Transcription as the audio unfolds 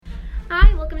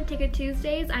Ticket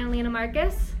Tuesdays. I'm Lena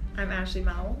Marcus. I'm Ashley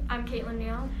Mowell. I'm Caitlin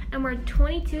Neal. And we're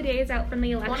 22 days out from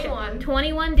the election.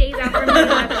 21 days out from the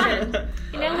election.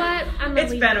 You know what?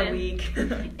 It's been a week.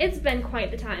 It's been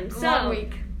quite the time. Long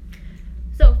week.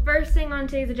 So first thing on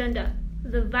today's agenda,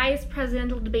 the vice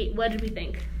presidential debate. What did we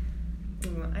think?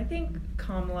 I think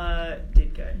Kamala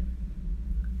did good.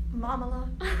 Mamala.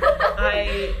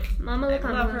 I Kamala.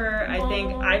 love her. I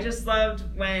think Mama. I just loved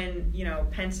when,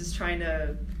 Pence is trying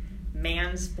to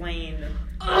mansplain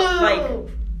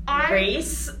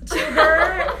race to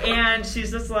her, and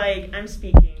she's just like, I'm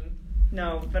speaking.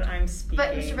 No, but I'm speaking.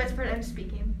 But Mr. Vice President, I'm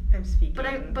speaking. I'm speaking. But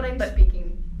I'm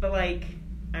speaking. But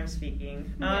I'm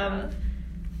speaking. Yeah.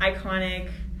 Iconic.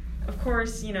 Of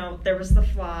course, there was The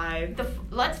Fly.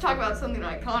 Let's talk about something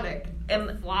iconic.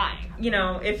 And Fly.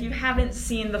 If you haven't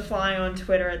seen The Fly on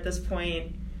Twitter at this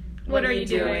point, what are you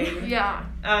doing? Yeah.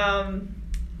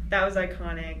 That was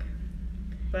iconic.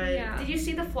 But Yeah. Did you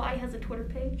see The Fly has a Twitter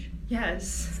page?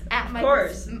 yes, At of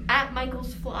course. At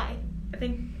Michael's Fly. I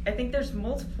think there's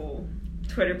multiple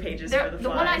Twitter pages for The Fly. The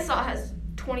one I saw has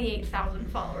 28,000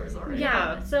 followers already.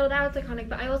 Yeah. So that was iconic.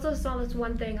 But I also saw this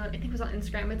one thing on, I think it was on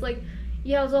Instagram. It's like,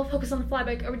 yeah, I was all focused on The Fly,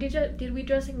 but did we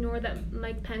just ignore that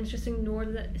Mike Pence just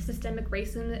ignored that systemic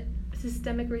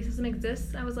racism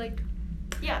exists? I was like,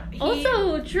 Yeah.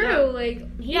 also true. Yeah.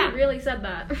 Like, he really said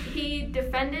that. He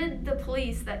defended the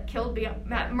police that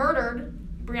murdered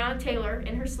Breonna Taylor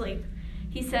in her sleep.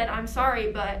 He said, "I'm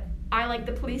sorry, but I like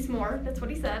the police more." That's what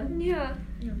he said. Yeah.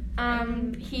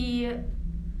 He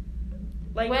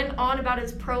went on about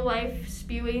his pro-life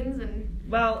spewings and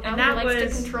well, how and he that likes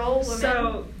was to control women.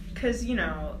 So, because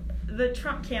the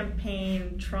Trump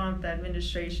campaign, the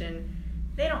administration,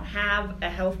 they don't have a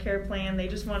healthcare plan. They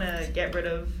just want to get rid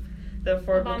of the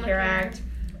Affordable Care Act.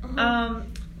 Uh-huh.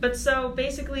 But so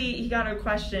basically, he got a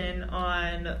question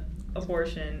on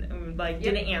abortion and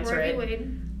didn't answer Roe v. it.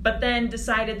 Wade. But then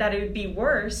decided that it would be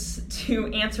worse to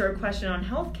answer a question on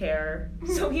healthcare.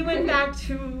 So he went back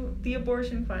to the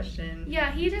abortion question.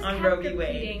 Yeah, he just on kept Roe v.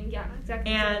 repeating. Wade. Yeah,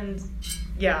 exactly. And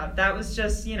yeah, that was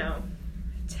just,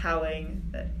 telling.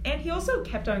 And he also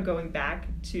kept on going back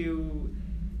to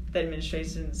the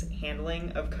administration's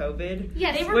handling of COVID.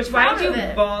 Yes, They were Which, why proud did of you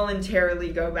it.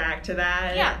 voluntarily go back to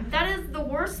that? Yeah, that is the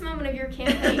worst moment of your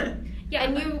campaign. Yeah,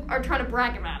 and you are trying to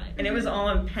brag about it. And it was all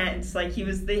on Pence. He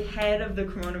was the head of the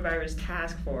coronavirus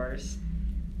task force.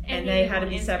 And they had to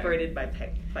be separated by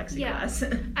plexiglass.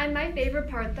 Yeah. And my favorite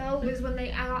part, though, was when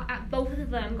they both of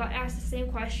them got asked the same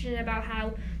question about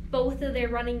how both of their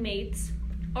running mates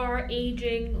are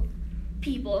aging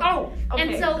people. Oh, okay.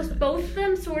 And so both of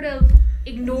them sort of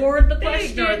ignored the They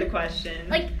question. ignored the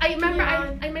question. I remember,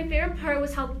 Yeah. my favorite part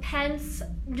was how Pence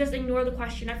just ignored the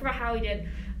question. I forgot how he did.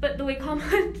 But the way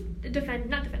Kamala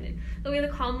the way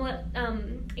that Kamala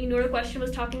ignored the question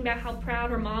was talking about how proud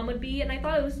her mom would be, and I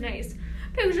thought it was nice.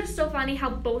 But it was just so funny how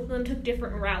both of them took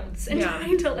different routes and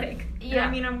trying to Yeah.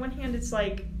 On one hand, it's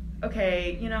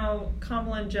okay,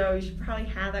 Kamala and Joe, you should probably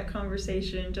have that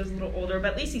conversation, just a little older,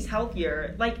 but at least he's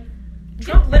healthier.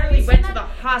 Trump literally went to the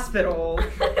hospital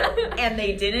and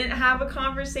they didn't have a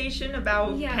conversation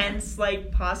about Pence,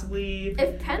 possibly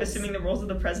assuming the roles of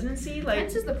the presidency.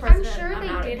 Pence is the I'm president. sure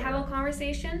they did have a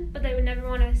conversation, but they would never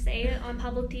want to say it on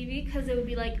public TV because it would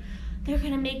be they're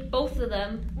going to make both of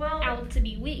them out to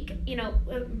be weak.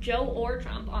 Joe or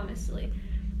Trump, honestly.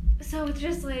 So it's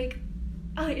just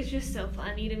it's just so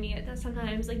funny to me that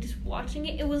sometimes, just watching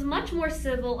it, it was much more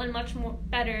civil and much more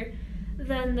better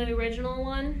than the original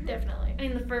one. Definitely.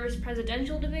 The first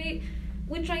presidential debate,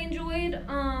 which I enjoyed.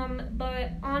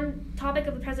 But on topic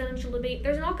of the presidential debate,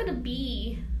 there's not going to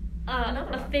be an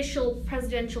official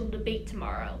presidential debate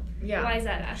tomorrow. Yeah. Why is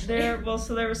that, Ashley? There was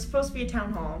supposed to be a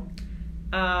town hall,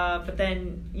 but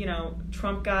then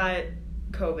Trump got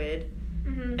COVID,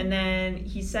 and then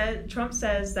Trump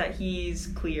says that he's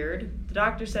cleared. The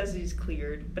doctor says he's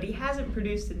cleared, but he hasn't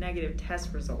produced a negative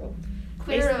test result.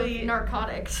 Clear of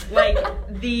narcotics.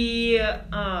 The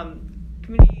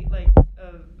committee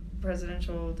of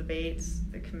presidential debates,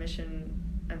 the commission,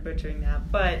 I'm butchering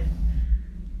that, but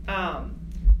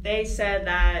they said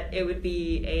that it would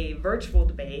be a virtual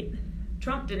debate.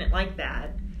 Trump didn't like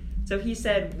that, so he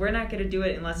said we're not going to do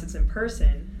it unless it's in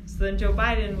person. So then Joe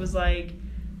Biden was like,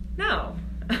 no,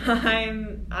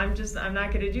 I'm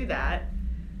not going to do that.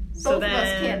 So Both of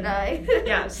us can't die.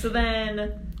 Yeah, so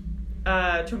then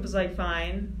Trump was like,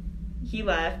 fine. He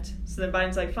left. So then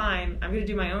Biden's like, fine, I'm going to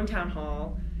do my own town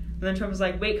hall. And then Trump was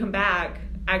like, wait, come back.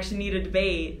 I actually need a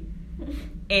debate.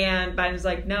 And Biden was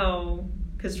like, no,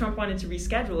 because Trump wanted to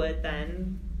reschedule it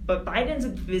then. But Biden's a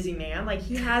busy man.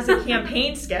 He has a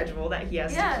campaign schedule that he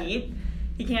has to keep.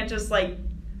 He can't just,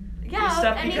 Yeah, do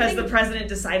stuff because anything- the president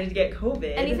decided to get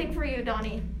COVID. Anything for you,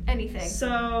 Donnie. Anything.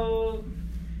 So,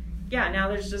 yeah, now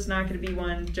there's just not going to be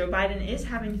one. Joe Biden is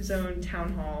having his own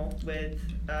town hall with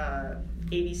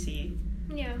ABC.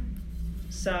 Yeah.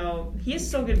 So, he is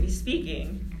still going to be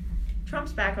speaking.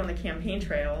 Trump's back on the campaign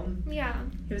trail. Yeah.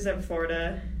 He was in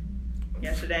Florida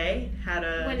yesterday.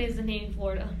 When isn't he in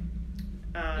Florida?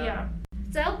 Yeah.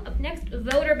 So, up next,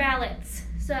 voter ballots.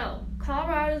 So,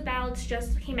 Colorado's ballots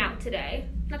just came out today.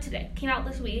 Not today, came out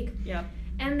this week. Yeah.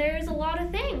 And there's a lot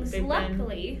of things,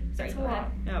 luckily. Sorry, go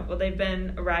ahead. Yeah, well, they've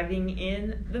been arriving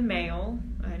in the mail.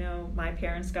 I know my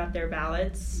parents got their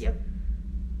ballots. Yep.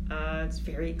 It's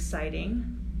very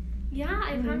exciting. Yeah,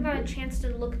 I haven't got a chance to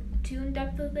look too in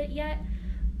depth with it yet.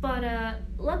 But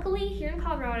luckily, here in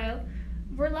Colorado,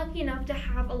 we're lucky enough to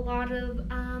have a lot of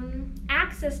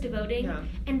access to voting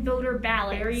and voter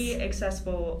ballots. Very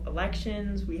accessible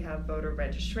elections. We have voter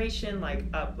registration, like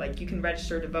you can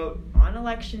register to vote on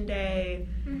election day.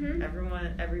 Mm-hmm.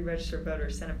 Every registered voter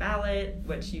sent a ballot,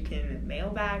 which you can mail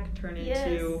back, turn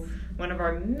into one of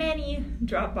our many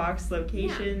Dropbox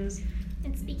locations. Yeah.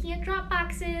 And speaking of drop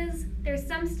boxes, there's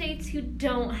some states who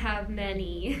don't have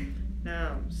many.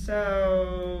 No.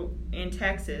 So in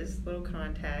Texas, little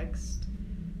context,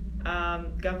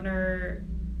 Governor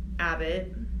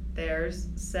Abbott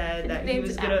said that he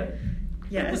was gonna. Abbott.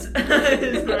 Yes,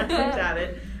 his last name's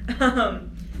Abbott.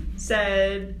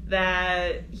 Said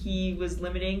that he was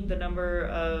limiting the number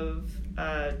of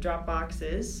drop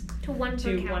boxes To one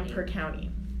per county.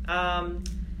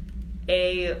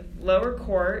 A lower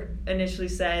court initially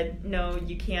said, no,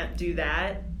 you can't do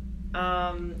that.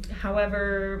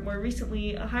 However, more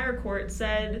recently, a higher court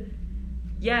said,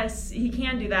 yes, he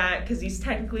can do that because he's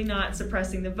technically not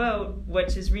suppressing the vote,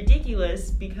 which is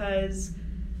ridiculous because,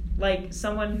 like,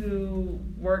 someone who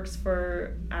works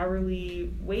for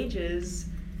hourly wages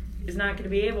is not going to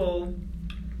be able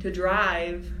to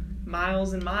drive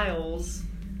miles and miles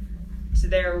to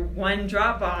their one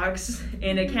drop box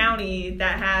in a county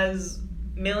that has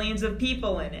millions of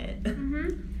people in it.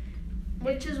 Mm-hmm.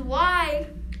 Which is why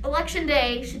Election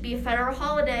Day should be a federal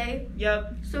holiday.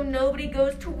 Yep. So nobody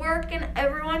goes to work and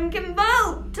everyone can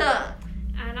vote.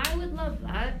 And I would love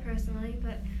that, personally,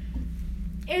 but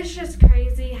it's just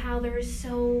crazy how they're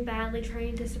so badly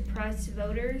trying to suppress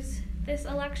voters this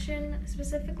election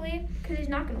specifically. Because he's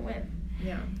not going to win.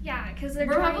 Yeah. Yeah, because they're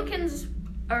Republicans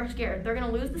are scared. They're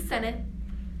going to lose the Senate.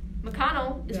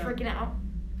 McConnell is freaking out.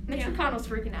 Mitch McConnell's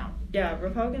freaking out. Yeah,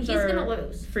 Republicans He's are gonna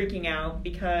lose. freaking out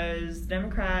because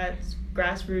Democrats,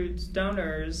 grassroots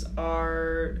donors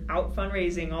are out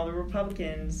fundraising all the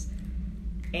Republicans,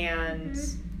 and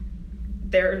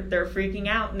they're freaking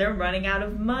out and they're running out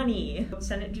of money.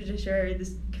 Senate Judiciary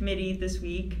Committee this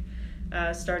week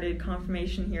started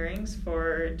confirmation hearings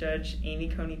for Judge Amy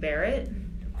Coney Barrett.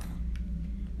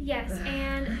 Yes,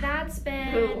 and that's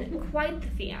been quite the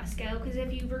fiasco, because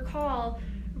if you recall,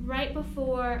 right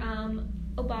before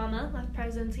Obama left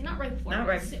presidency, not right before.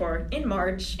 In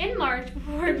March. In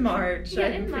March. Yeah,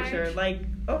 in March. Sure, like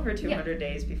over 200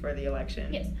 days before the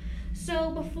election. Yes. So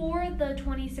before the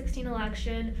 2016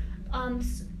 election,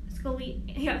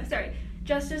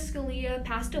 Justice Scalia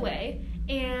passed away,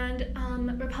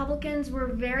 and Republicans were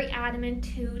very adamant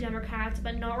to Democrats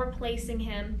about not replacing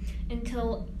him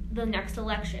until the next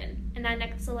election. And that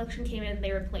next election came in and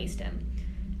they replaced him.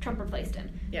 Trump replaced him.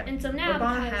 Yeah. And so now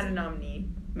Obama had a nominee,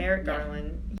 Merrick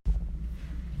Garland,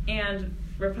 and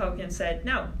Republicans said,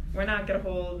 no, we're not going to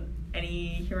hold any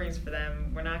hearings for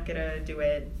them. We're not going to do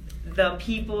it. The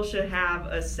people should have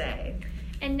a say.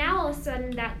 And now all of a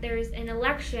sudden that there's an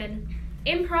election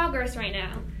in progress right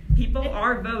now. People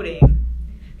are voting.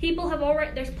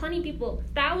 There's plenty of people,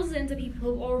 thousands of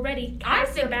people who already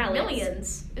cast their ballots.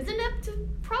 Millions. Isn't it to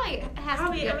probably has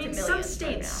to be up to millions. Some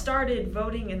states started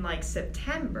voting in like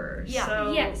September.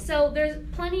 Yeah. So there's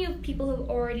plenty of people who've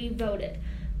already voted.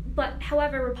 But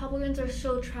however, Republicans are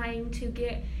still trying to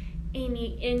get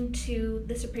Amy into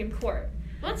the Supreme Court.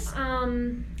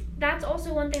 That's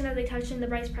also one thing that they touched in the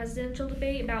vice presidential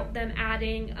debate about them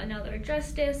adding another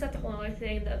justice. That's a whole other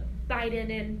thing that Biden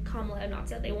and Kamala have not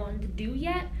said they wanted to do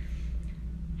yet.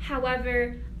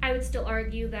 However, I would still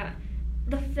argue that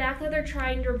the fact that they're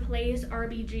trying to replace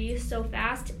RBG so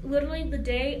fast, literally the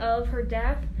day of her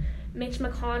death, Mitch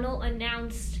McConnell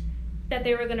announced that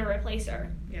they were going to replace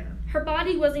her. Yeah. Her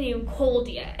body wasn't even cold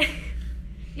yet.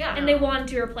 Yeah. And they wanted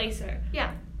to replace her.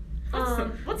 Yeah. Let's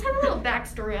have a little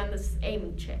backstory on this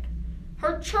Amy chick.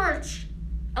 Her church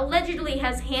allegedly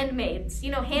has handmaids.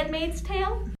 You know Handmaid's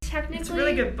Tale? Technically, it's a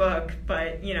really good book,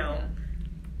 but, you know,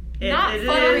 it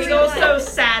is read. also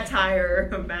satire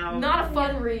about... Not a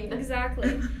fun read.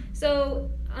 Exactly.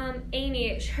 So,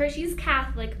 Amy, she's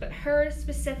Catholic, but her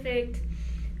specific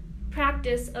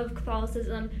practice of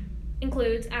Catholicism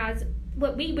includes as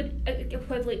what we would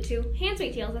equivalent to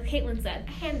Handmaid's Tales, like Caitlin said.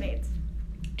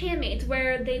 Handmaids,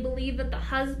 where they believe that the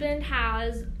husband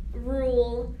has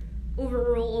rule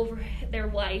over their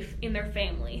wife in their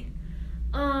family.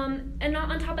 And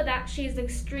on top of that, she's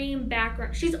extreme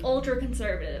background. She's ultra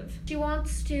conservative. She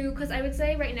wants to, because I would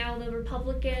say right now the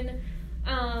Republican,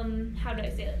 how do I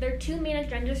say it? Their two main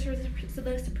agendas for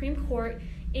the Supreme Court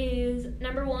is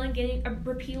number one,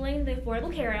 repealing the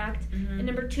Affordable Care Act, and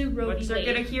number two, Roe v. Wade. Which they're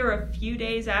going to hear a few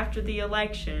days after the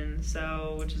election,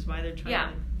 which is why they're trying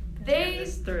to get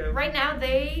this through. Right now,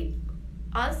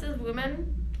 us as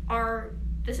women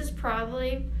this is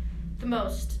probably the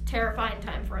most terrifying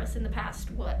time for us in the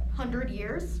past, 100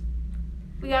 years?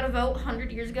 We got to vote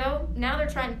 100 years ago. Now they're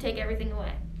trying to take everything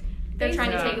away. They're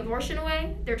trying to take abortion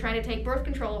away. They're trying to take birth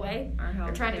control away.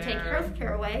 They're trying to take health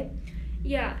care away.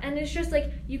 Yeah, and it's just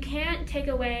like, you can't take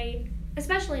away,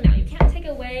 especially now, you can't take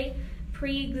away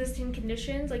pre-existing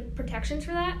conditions, like protections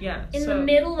for that. Yeah. In the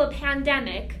middle of a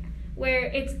pandemic, where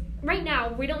it's, right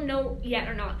now, we don't know yet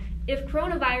or not, if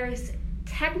coronavirus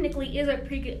technically is a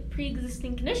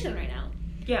pre-existing condition right now.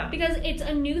 Yeah. Because it's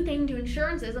a new thing to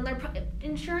insurances, and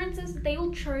insurances, they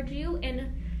will charge you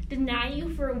and deny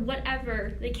you for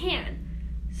whatever they can.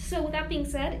 So with that being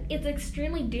said, it's an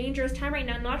extremely dangerous time right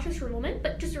now, not just for women,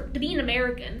 but just to be an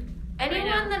American.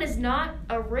 Anyone that is not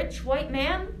a rich white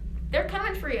man, they're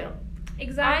coming for you.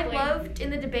 Exactly. I loved in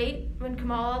the debate when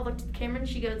Kamala looked at the camera and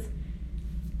she goes,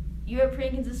 you have a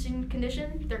pre-existing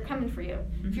condition, they're coming for you.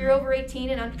 Mm-hmm. If you're over 18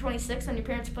 and under 26 on your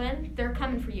parents' plan, they're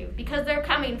coming for you. Because they're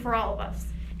coming for all of us.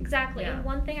 Exactly. Yeah. And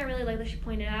one thing I really like that she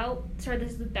pointed out, sorry,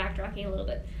 this is backtracking a little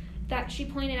bit, that she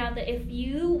pointed out that if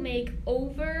you make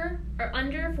over or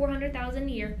under $400,000 a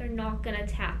year, they're not going to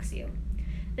tax you.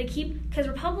 They keep, because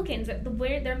Republicans,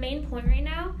 their main point right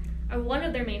now, or one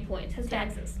of their main points, has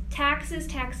taxes.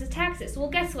 Taxes. Well,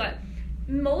 guess what?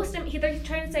 They're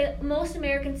trying to say most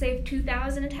Americans saved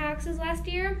 $2,000 in taxes last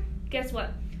year. Guess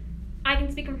what? I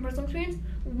can speak from personal experience.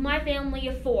 My family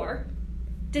of 4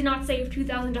 did not save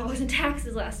 $2,000 in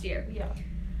taxes last year. Yeah.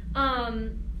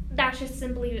 That's just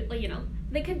simply,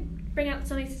 they could bring out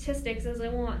so many statistics as they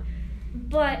want.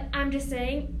 But I'm just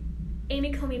saying,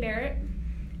 Amy Coney Barrett,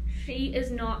 she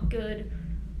is not good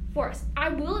for us. I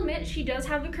will admit she does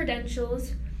have the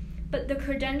credentials, but the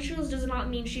credentials does not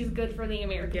mean she's good for the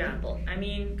American people. I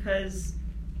mean, because,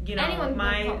 anyone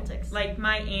my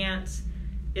aunt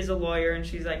is a lawyer, and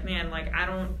she's like, man, I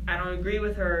don't agree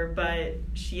with her, but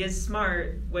she is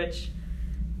smart, which,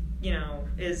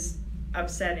 is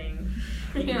upsetting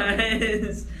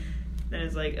because then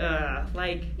it's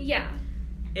yeah,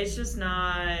 it's just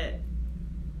not,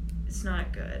 it's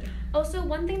not good. Also,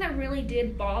 one thing that really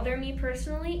did bother me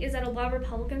personally is that a lot of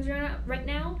Republicans right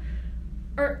now,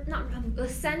 or not Republicans, the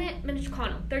Senate, Mitch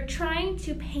McConnell, they're trying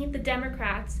to paint the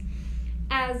Democrats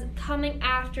as coming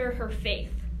after her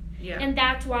faith. Yeah. And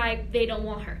that's why they don't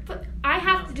want her. But I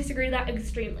have to disagree with that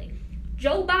extremely.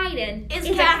 Joe Biden is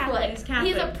Catholic.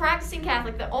 He's a practicing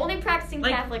Catholic, the only practicing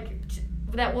Catholic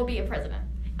that will be a president.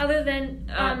 Other than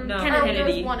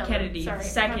Kennedy.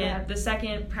 Sorry, the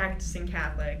second practicing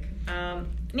Catholic.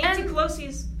 Nancy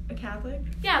Pelosi's a Catholic.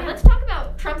 Yeah, let's talk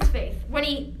about Trump's faith. When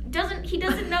he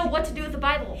doesn't know what to do with the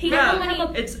Bible.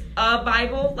 It's a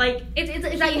Bible. It's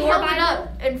he like your held Bible it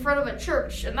up in front of a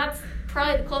church, and that's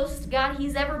probably the closest to God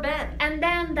he's ever been. And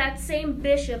then that same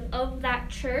bishop of that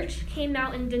church came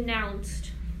out and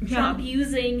denounced Trump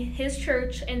using his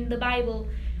church and the Bible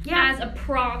as a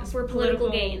prop for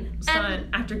political gain.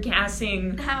 After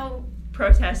gassing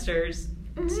protesters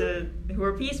who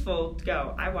were peaceful to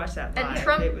go. I watched that live. And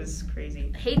Trump it was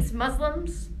crazy. Hates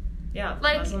Muslims. Yeah,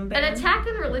 Muslim ban. An attack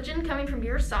on religion coming from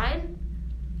your side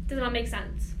does not make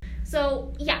sense.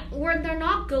 So, they're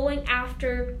not going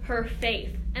after her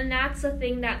faith. And that's the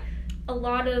thing that a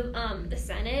lot of the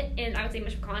Senate, and I would say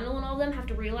Mitch McConnell and all of them, have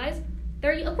to realize.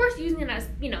 They're, of course, using it as,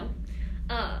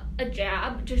 a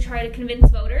jab to try to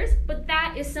convince voters, but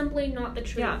that is simply not the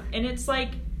truth. Yeah, and it's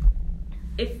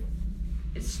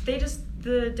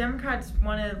the Democrats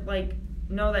want to,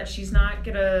 know that she's not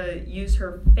going to use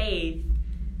her faith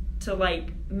to,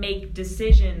 make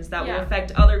decisions that will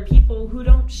affect other people who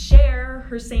don't share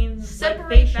her same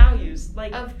faith values.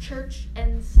 Of church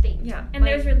and state. Yeah. And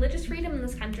there's religious freedom in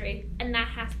this country, and that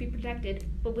has to be protected.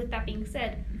 But with that being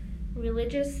said,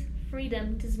 religious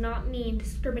freedom does not mean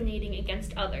discriminating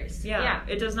against others. Yeah.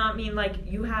 It does not mean,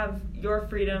 you have your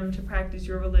freedom to practice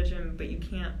your religion, but you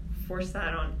can't force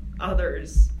that on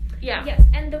others. Yeah. Yes,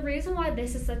 and the reason why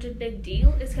this is such a big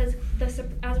deal is because,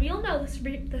 as we all know,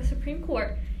 the Supreme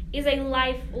Court is a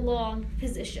lifelong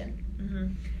position.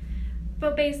 Mm-hmm.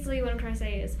 But basically what I'm trying to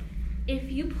say is,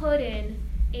 if you put in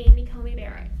Amy Coney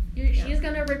Barrett, she's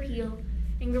going to repeal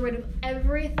and get rid of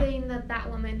everything that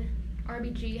woman,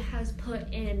 RBG, has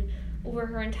put in over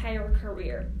her entire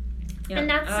career. Yeah. And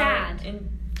that's sad. And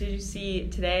did you see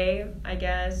today, I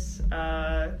guess,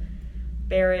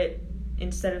 Barrett,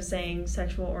 instead of saying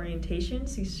sexual orientation,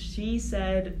 she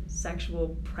said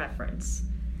sexual preference.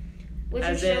 Which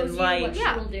as shows in, you like, what she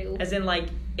will do. As in, like,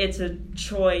 it's a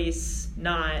choice,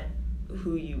 not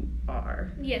who you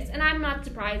are. Yes, and I'm not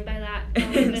surprised by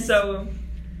that. So,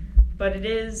 but it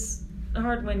is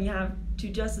hard when you have two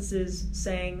justices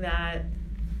saying that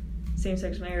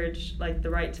same-sex marriage, like the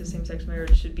right to same-sex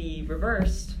marriage, should be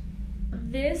reversed.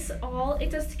 It's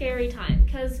a scary time,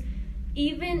 because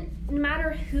even no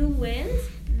matter who wins,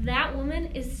 that woman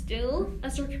is still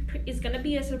is going to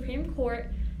be a Supreme Court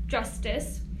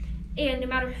justice, and no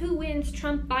matter who wins,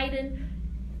 Trump, Biden,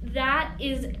 that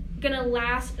is going to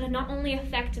last and not only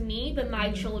affect me, but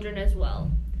my children as well.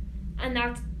 And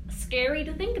that's scary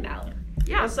to think about.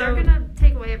 Yeah, Also, they're going to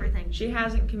take away everything. She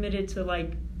hasn't committed to,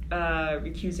 like,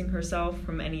 recusing herself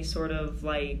from any sort of,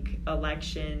 like,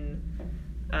 election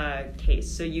case.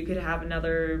 So you could have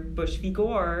another Bush v.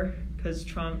 Gore, because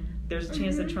there's a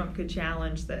chance that Trump could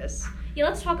challenge this. Yeah,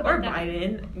 let's talk about that. Or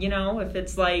Biden, if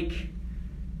it's like,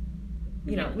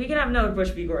 we could have another Bush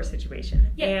v. Gore situation.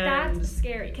 Yeah, that's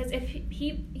scary, because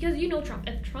because Trump,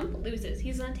 if Trump loses,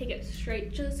 he's going to take it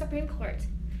straight to the Supreme Court,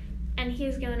 and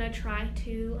he's going to try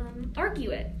to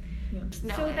argue it.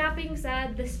 Yeah. So that being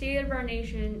said, the state of our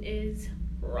nation is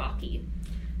rocky.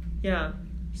 Yeah.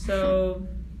 So,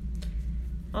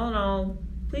 all in all,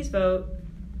 please vote.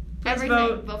 Please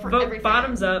everything. Vote for everything.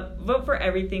 Bottoms up. Vote for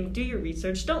everything. Do your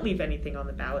research. Don't leave anything on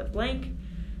the ballot blank.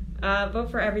 Vote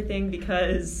for everything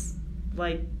because,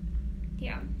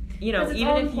 yeah.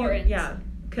 Even if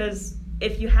because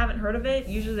if you haven't heard of it,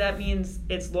 usually that means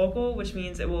it's local, which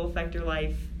means it will affect your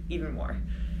life even more.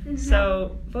 Mm-hmm.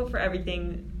 So vote for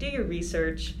everything. Do your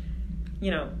research.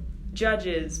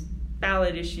 Judges,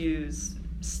 ballot issues,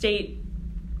 state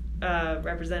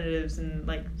representatives, and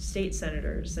state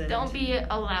senators. And don't be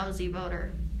a lousy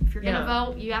voter. If you're gonna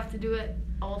vote, you have to do it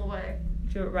all the way.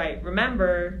 Do it right.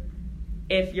 Remember,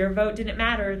 if your vote didn't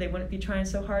matter, they wouldn't be trying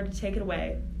so hard to take it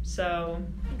away. So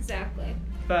exactly.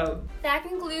 Vote. That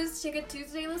concludes Ticket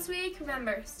Tuesday this week.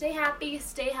 Remember, stay happy,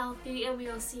 stay healthy, and we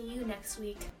will see you next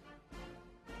week.